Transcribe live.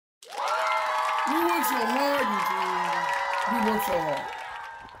We work so hard, YouTube. We work so hard.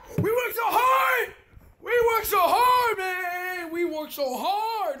 We work so hard! We work so hard, man! We work so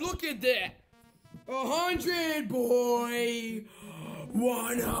hard! Look at that! 100, boy!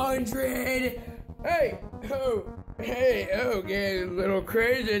 100! Hey! Getting a little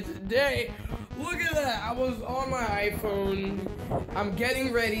crazy today. Look at that! I was on my iPhone. I'm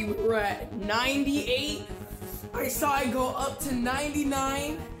getting ready. We're at 98. I saw it go up to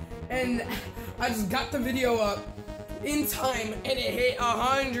 99. And I just got the video up in time, and it hit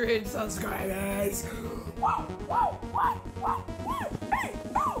 100 subscribers. Wow, wow, wow, wow, hey,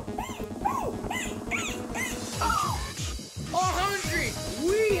 oh, hey, oh, hey, hey, oh. 100!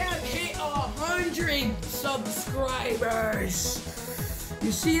 We have hit 100 subscribers.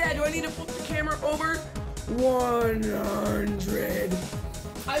 You see that? Do I need to flip the camera over? 100.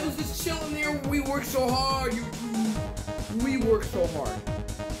 I was just chilling there. We worked so hard. We worked so hard.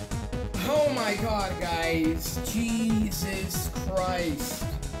 Oh my God, guys. Jesus Christ.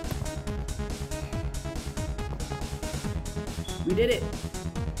 We did it.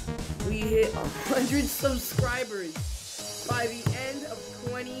 We hit 100 subscribers by the end of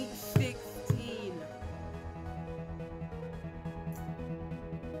 2016.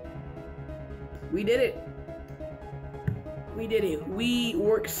 We did it. We did it. We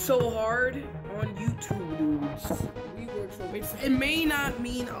worked so hard on YouTube, dudes. It may not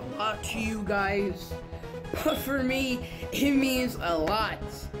mean a lot to you guys, but for me, it means a lot.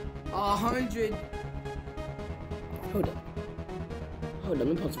 100. Hold on, let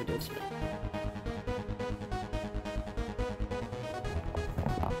me pause the video.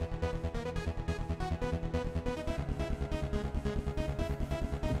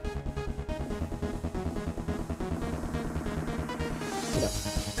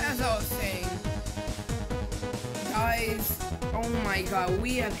 As I was saying, guys, oh my God,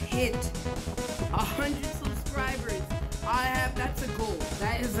 we have hit 100 subscribers. That's a goal.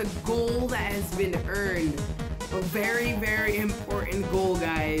 That is a goal that has been earned. A very, very important goal,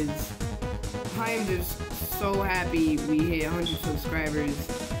 guys. I am just so happy we hit 100 subscribers.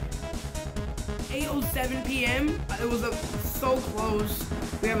 8:07 p.m. It was so close.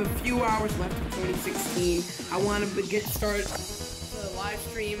 We have a few hours left of 2016. I want to get started the live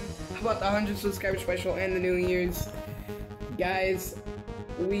stream about the 100 subscriber special and the New Year's. Guys,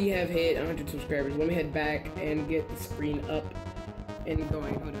 we have hit 100 subscribers. Let me head back and get the screen up and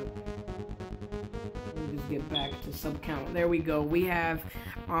going. Hold up. Let me just get back to sub count. There we go. We have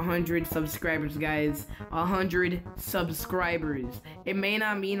 100 subscribers, guys. 100 subscribers. It may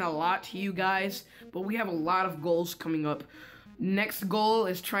not mean a lot to you guys, but we have a lot of goals coming up. Next goal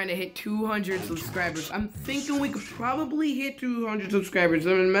is trying to hit 200 subscribers. I'm thinking we could probably hit 200 subscribers.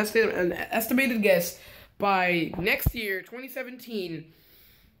 I'm an estimated guess by next year, 2017,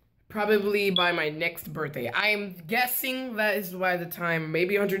 probably by my next birthday. I am guessing that is by the time,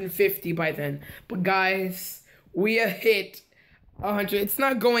 maybe 150 by then. But guys, we have hit 100. It's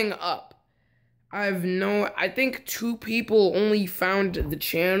not going up. I think 2 people only found the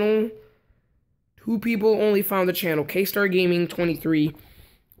channel. 2 people only found the channel. K-Star Gaming 23.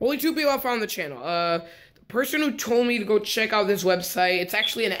 Only 2 people have found the channel. The person who told me to go check out this website, it's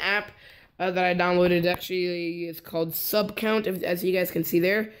actually an app that I downloaded. Actually, it's called Subcount, as you guys can see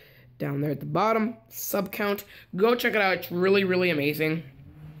there. Down there at the bottom, Subcount. Go check it out. It's really, really amazing.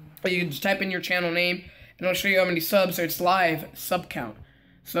 You can just type in your channel name, and it'll show you how many subs. It's live, Subcount.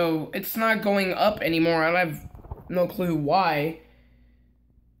 So, it's not going up anymore. I have no clue why.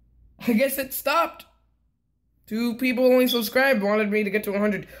 I guess it stopped. 2 people only subscribed, wanted me to get to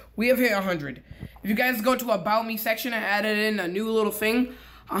 100. We have hit 100. If you guys go to About Me section, I added in a new little thing.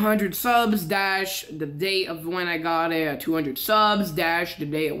 100 subs dash the date of when I got it. 200 subs dash the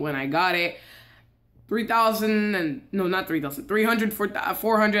date when I got it. 3,000 and no, not 3,000. 300,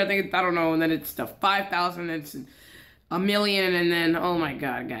 400. I think I don't know. And then it's the 5,000. It's a million, and then oh my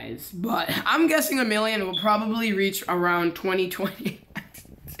God, guys. But I'm guessing a million will probably reach around 2020.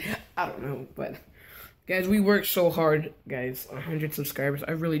 I don't know, but guys, we worked so hard, guys. 100 subscribers.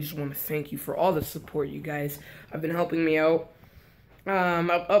 I really just want to thank you for all the support, you guys have been helping me out. I'm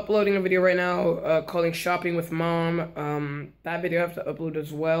uploading a video right now calling Shopping with Mom. That video I have to upload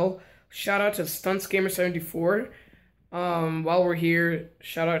as well. Shout out to StuntsGamer74. While we're here,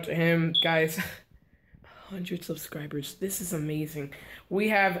 shout out to him, guys. 100 subscribers. This is amazing. We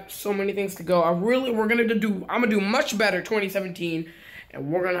have so many things to go. I'm gonna do much better 2017,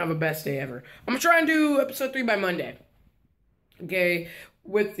 and we're gonna have a best day ever. I'm gonna try and do episode 3 by Monday. Okay,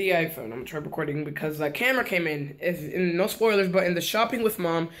 with the iPhone. I'm gonna try recording because the camera came in. No spoilers, but in the shopping with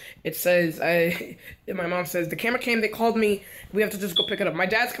mom, it says my mom says the camera came. They called me. We have to just go pick it up. My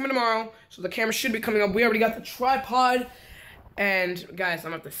dad's coming tomorrow, so the camera should be coming up. We already got the tripod, and guys,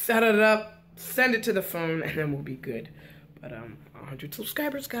 I'm gonna have to set it up, send it to the phone, and then we'll be good. But 100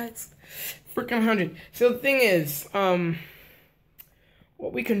 subscribers, guys, freaking 100. So the thing is,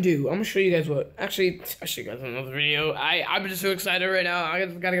 what we can do, I'm gonna show you guys what. Actually, I'll show you guys another video. I'm just so excited right now. I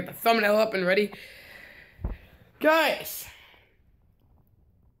just gotta get the thumbnail up and ready. Guys,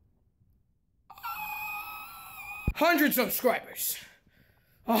 100 subscribers.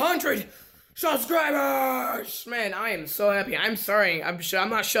 100 subscribers! Man, I am so happy. I'm sorry. I'm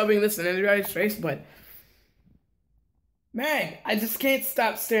not shoving this in anybody's face, but man, I just can't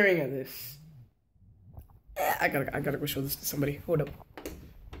stop staring at this. I gotta go show this to somebody. Hold up.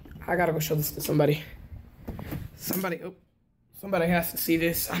 I gotta go show this to somebody. Somebody has to see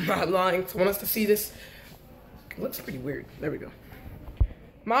this. I'm not lying. Someone has to see this. It looks pretty weird. There we go.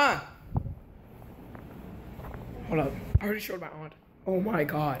 Ma! Hold up. I already showed my aunt. Oh my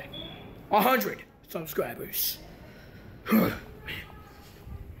god. 100 subscribers.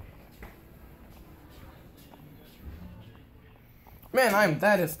 Man,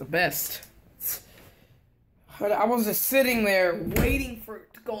 that is the best. I was just sitting there waiting for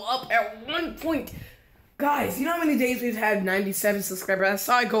it to go up at one point. Guys, you know how many days we've had 97 subscribers? I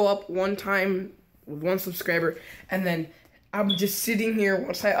saw it go up one time with 1 subscriber, and then I'm just sitting here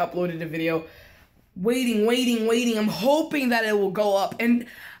once I uploaded the video, waiting. I'm hoping that it will go up, and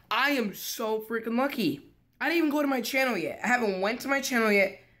I am so freaking lucky. I didn't even go to my channel yet. I haven't went to my channel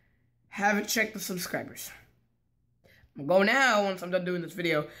yet. Haven't checked the subscribers. I'm gonna go now once I'm done doing this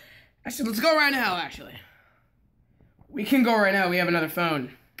video. Actually, let's go right now, actually. We can go right now. We have another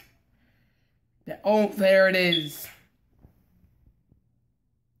phone. Oh, there it is.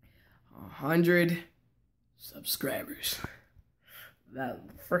 100 subscribers. That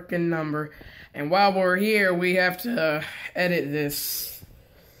freaking number. And while we're here, we have to edit this.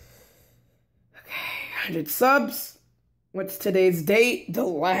 Okay, 100 subs. What's today's date? The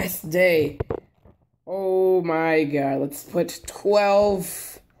last day. Oh my god. Let's put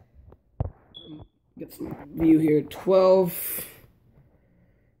 12. Get some view here. 12.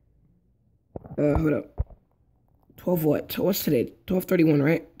 Hold up. 12 what? What's today? 12/31,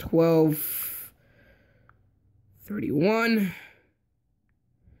 right? 12/31.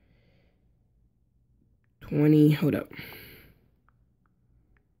 20. Hold up.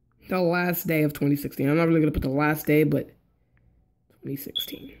 The last day of 2016. I'm not really gonna put the last day, but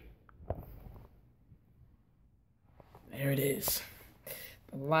 2016. There it is.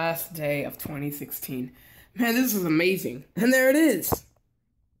 The last day of 2016. Man, this is amazing. And there it is.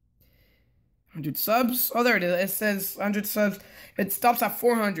 100 subs. Oh, there it is. It says 100 subs. It stops at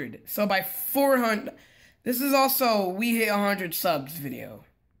 400. So by 400... This is also We Hit 100 Subs video.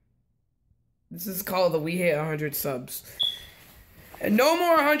 This is called the We Hit 100 Subs. And no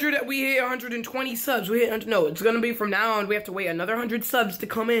more 100... We hit 120 subs. We hit... No, it's going to be from now on. We have to wait another 100 subs to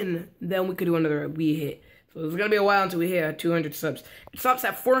come in. Then we could do another We Hit. So it's going to be a while until we hit 200 subs. It stops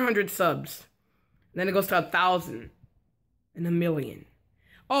at 400 subs. And then it goes to 1,000. And 1,000,000.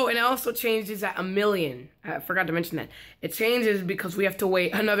 Oh, and it also changes at 1,000,000. I forgot to mention that. It changes because we have to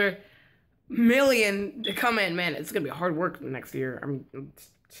wait another 1,000,000 to come in. Man, it's going to be hard work next year. I mean,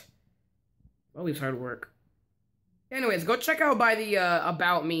 it's always hard work. Anyways, go check out by the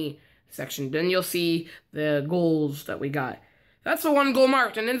About Me section. Then you'll see the goals that we got. That's the one goal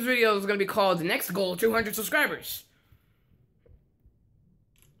marked, and this video is going to be called the next goal, 200 subscribers.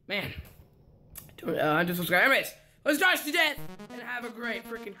 Man, 100 subscribers. Anyways, let's dodge to death, and have a great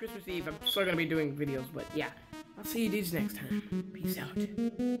freaking Christmas Eve. I'm still going to be doing videos, but yeah. I'll see you dudes next time. Peace out.